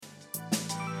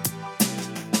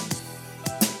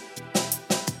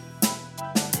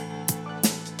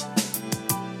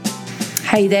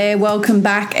Hey there, welcome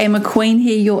back. Emma Queen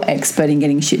here, your expert in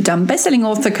getting shit done. Best-selling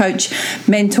author, coach,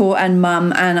 mentor and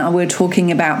mum, and we're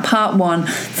talking about part 1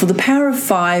 for the power of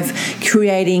 5,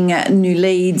 creating new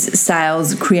leads,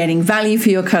 sales, creating value for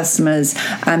your customers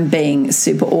and being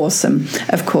super awesome.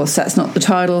 Of course, that's not the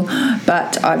title,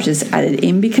 but I've just added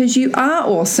in because you are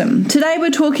awesome. Today we're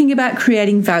talking about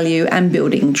creating value and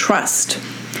building trust.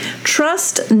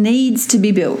 Trust needs to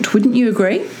be built, wouldn't you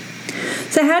agree?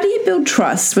 So how do you build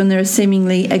trust when there are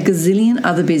seemingly a gazillion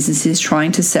other businesses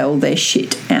trying to sell their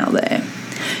shit out there?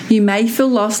 You may feel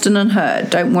lost and unheard.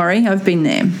 Don't worry, I've been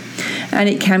there. And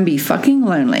it can be fucking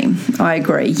lonely. I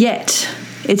agree. Yet,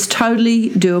 it's totally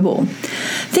doable.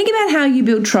 Think about how you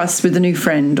build trust with a new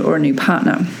friend or a new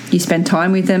partner. You spend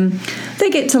time with them. They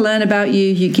get to learn about you.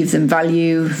 You give them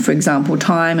value, for example,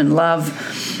 time and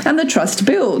love. And the trust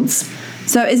builds.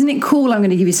 So isn't it cool? I'm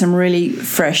going to give you some really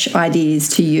fresh ideas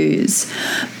to use.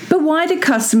 But why do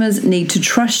customers need to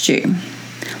trust you?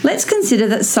 Let's consider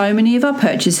that so many of our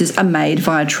purchases are made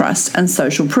via trust and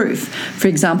social proof. For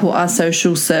example, our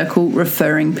social circle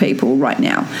referring people right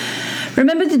now.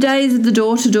 Remember the days of the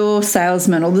door-to-door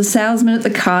salesman or the salesman at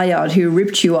the car yard who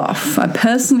ripped you off? I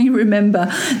personally remember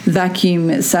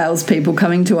vacuum salespeople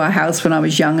coming to our house when I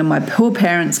was young and my poor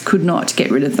parents could not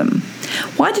get rid of them.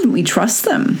 Why didn't we trust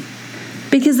them?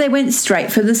 Because they went straight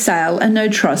for the sale and no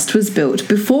trust was built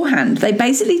beforehand. They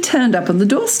basically turned up on the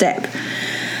doorstep.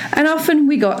 And often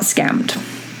we got scammed.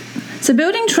 So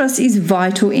building trust is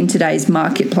vital in today's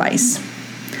marketplace.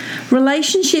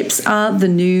 Relationships are the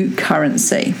new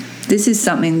currency. This is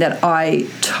something that I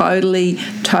totally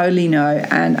know,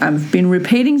 and I've been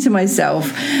repeating to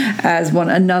myself as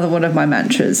another one of my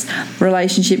mantras.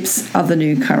 Relationships are the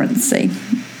new currency.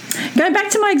 Going back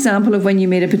to my example of when you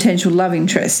meet a potential love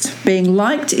interest, being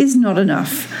liked is not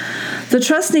enough. The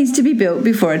trust needs to be built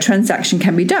before a transaction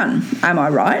can be done. Am I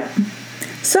right?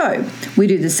 So, we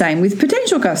do the same with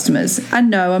potential customers. And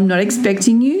no, I'm not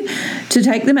expecting you to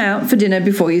take them out for dinner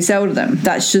before you sell to them.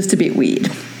 That's just a bit weird.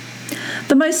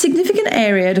 The most significant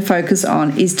area to focus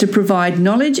on is to provide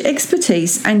knowledge,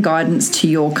 expertise, and guidance to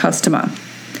your customer.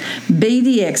 Be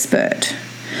the expert.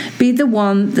 Be the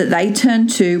one that they turn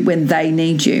to when they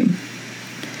need you.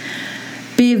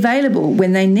 Be available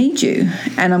when they need you.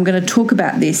 And I'm going to talk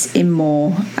about this in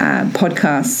more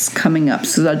podcasts coming up,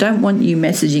 so I don't want you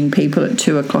messaging people at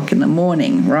 2 o'clock in the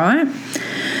morning, right?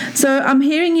 So I'm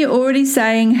hearing you already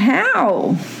saying,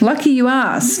 how? Lucky you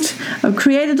asked. I've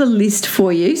created a list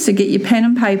for you, so get your pen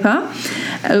and paper.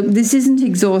 This isn't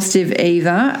exhaustive either,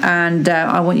 and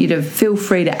I want you to feel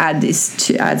free to add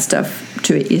stuff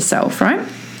to it yourself, right?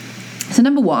 So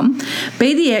number 1,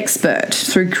 be the expert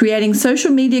through creating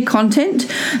social media content,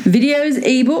 videos,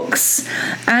 ebooks,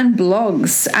 and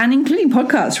blogs, and including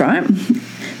podcasts, right?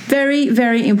 Very,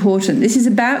 very important. This is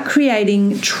about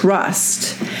creating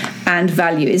trust and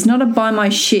value. It's not a buy my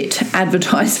shit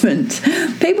advertisement.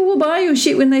 People will buy your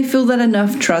shit when they feel that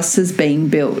enough trust has been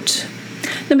built.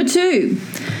 Number 2,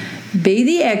 be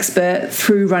the expert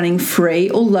through running free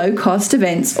or low-cost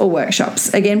events or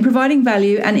workshops. Again, providing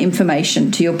value and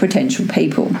information to your potential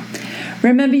people.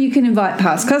 Remember, you can invite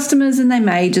past customers and they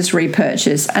may just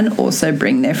repurchase and also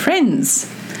bring their friends.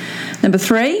 Number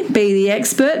 3, be the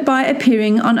expert by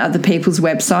appearing on other people's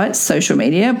websites, social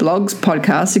media, blogs,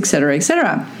 podcasts, etc.,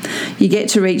 etc. You get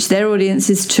to reach their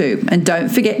audiences too. And don't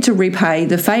forget to repay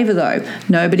the favour though.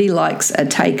 Nobody likes a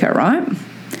taker, right?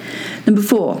 Number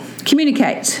 4,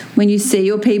 communicate. When you see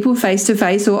your people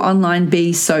face-to-face or online,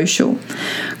 be social.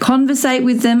 Conversate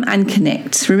with them and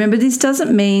connect. Remember, this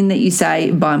doesn't mean that you say,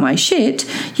 buy my shit.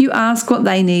 You ask what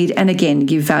they need and again,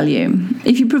 give value.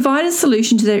 If you provide a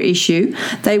solution to their issue,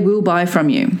 they will buy from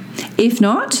you. If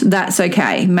not, that's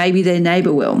okay. Maybe their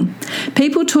neighbour will.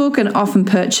 People talk and often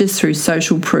purchase through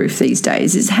social proof these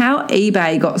days. It's how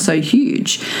eBay got so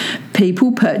huge.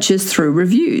 People purchase through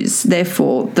reviews,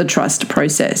 therefore the trust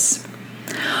process.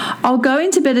 I'll go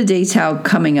into better detail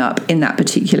coming up in that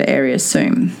particular area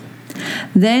soon.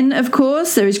 Then, of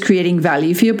course, there is creating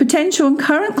value for your potential and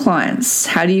current clients.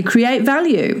 How do you create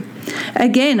value?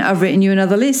 Again, I've written you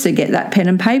another list, so get that pen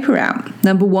and paper out.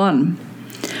 Number 1,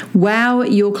 wow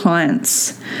your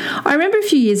clients. I remember a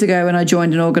few years ago when I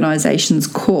joined an organisation's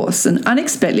course and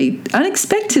unexpectedly,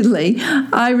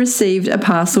 I received a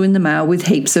parcel in the mail with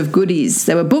heaps of goodies.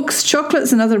 There were books,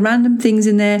 chocolates and other random things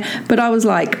in there, but I was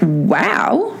like,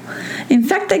 wow. In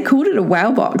fact, they called it a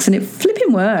wow box and it flipping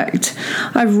flipping worked.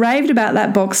 I've raved about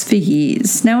that box for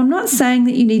years. Now, I'm not saying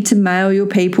that you need to mail your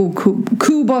people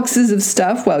cool boxes of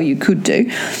stuff. Well, you could do,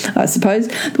 I suppose.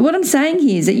 But what I'm saying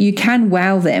here is that you can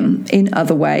wow them in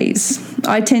other ways.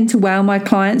 I tend to wow my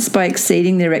clients by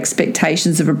exceeding their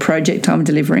expectations of a project I'm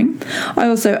delivering. I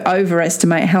also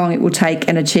overestimate how long it will take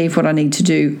and achieve what I need to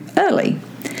do early.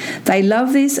 They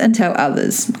love this and tell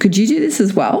others. Could you do this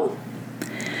as well?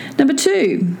 Number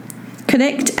 2,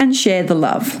 connect and share the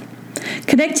love.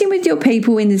 Connecting with your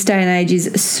people in this day and age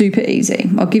is super easy.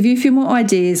 I'll give you a few more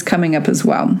ideas coming up as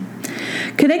well.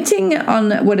 Connecting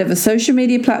on whatever social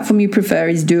media platform you prefer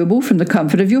is doable from the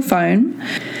comfort of your phone.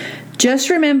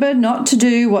 Just remember not to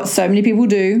do what so many people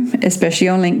do, especially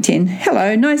on LinkedIn.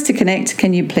 Hello, nice to connect.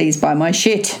 Can you please buy my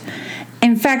shit?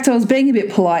 In fact, I was being a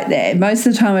bit polite there. Most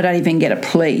of the time I don't even get a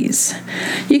please.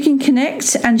 You can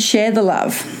connect and share the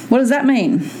love. What does that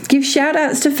mean? Give shout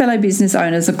outs to fellow business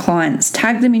owners or clients.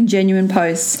 Tag them in genuine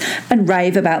posts and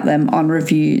rave about them on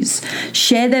reviews.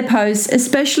 Share their posts,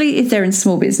 especially if they're in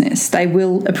small business. They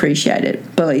will appreciate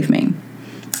it, believe me.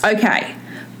 Okay,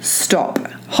 stop.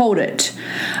 Hold it.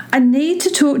 I need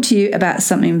to talk to you about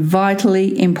something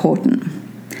vitally important.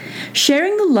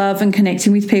 Sharing the love and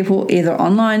connecting with people either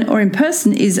online or in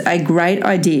person is a great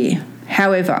idea.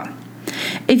 However,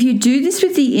 if you do this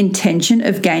with the intention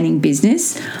of gaining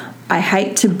business, I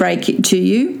hate to break it to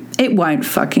you, it won't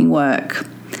fucking work.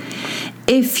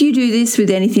 If you do this with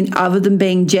anything other than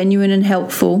being genuine and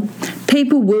helpful,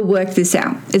 people will work this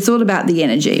out. It's all about the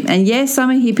energy. And yes,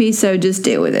 I'm a hippie, so just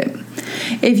deal with it.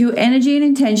 If your energy and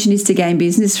intention is to gain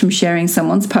business from sharing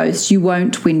someone's post, you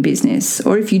won't win business.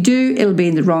 Or if you do, it'll be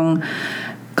the wrong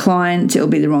client, it'll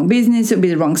be the wrong business, it'll be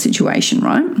the wrong situation,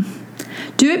 right?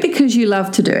 Do it because you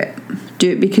love to do it.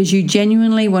 Do it because you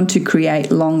genuinely want to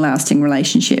create long-lasting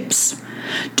relationships.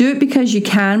 Do it because you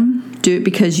can. Do it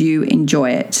because you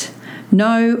enjoy it.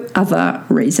 No other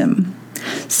reason.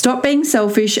 Stop being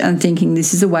selfish and thinking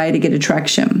this is a way to get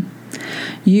attraction.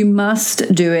 You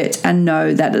must do it and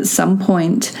know that at some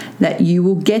point that you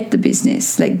will get the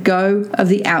business. Let go of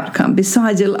the outcome.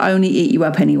 Besides, it'll only eat you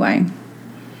up anyway.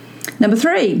 Number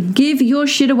 3, give your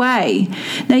shit away.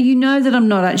 Now, you know that I'm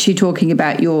not actually talking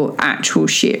about your actual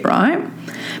shit, right?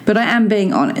 But I am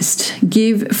being honest.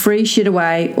 Give free shit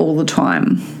away all the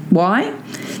time. Why?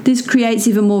 This creates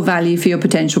even more value for your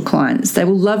potential clients. They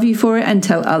will love you for it and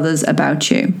tell others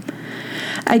about you.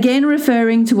 Again,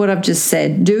 referring to what I've just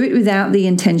said, do it without the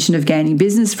intention of gaining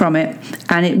business from it,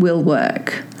 and it will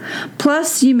work.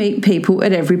 Plus, you meet people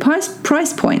at every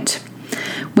price point.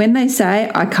 When they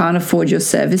say, I can't afford your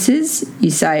services, you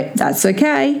say, that's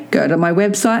okay, go to my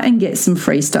website and get some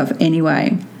free stuff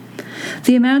anyway.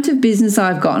 The amount of business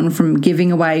I've gotten from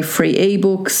giving away free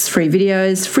ebooks, free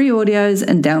videos, free audios,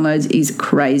 and downloads is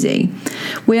crazy.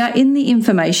 We are in the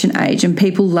information age and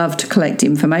people love to collect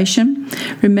information.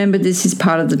 Remember, this is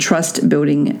part of the trust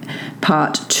building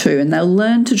part 2, and they'll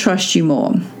learn to trust you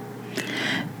more.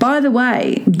 By the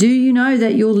way, do you know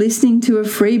that you're listening to a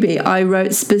freebie I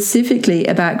wrote specifically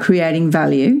about creating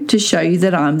value to show you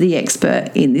that I'm the expert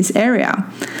in this area?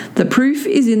 The proof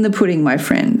is in the pudding, my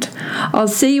friend. I'll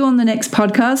see you on the next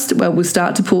podcast where we'll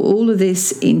start to put all of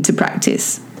this into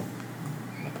practice.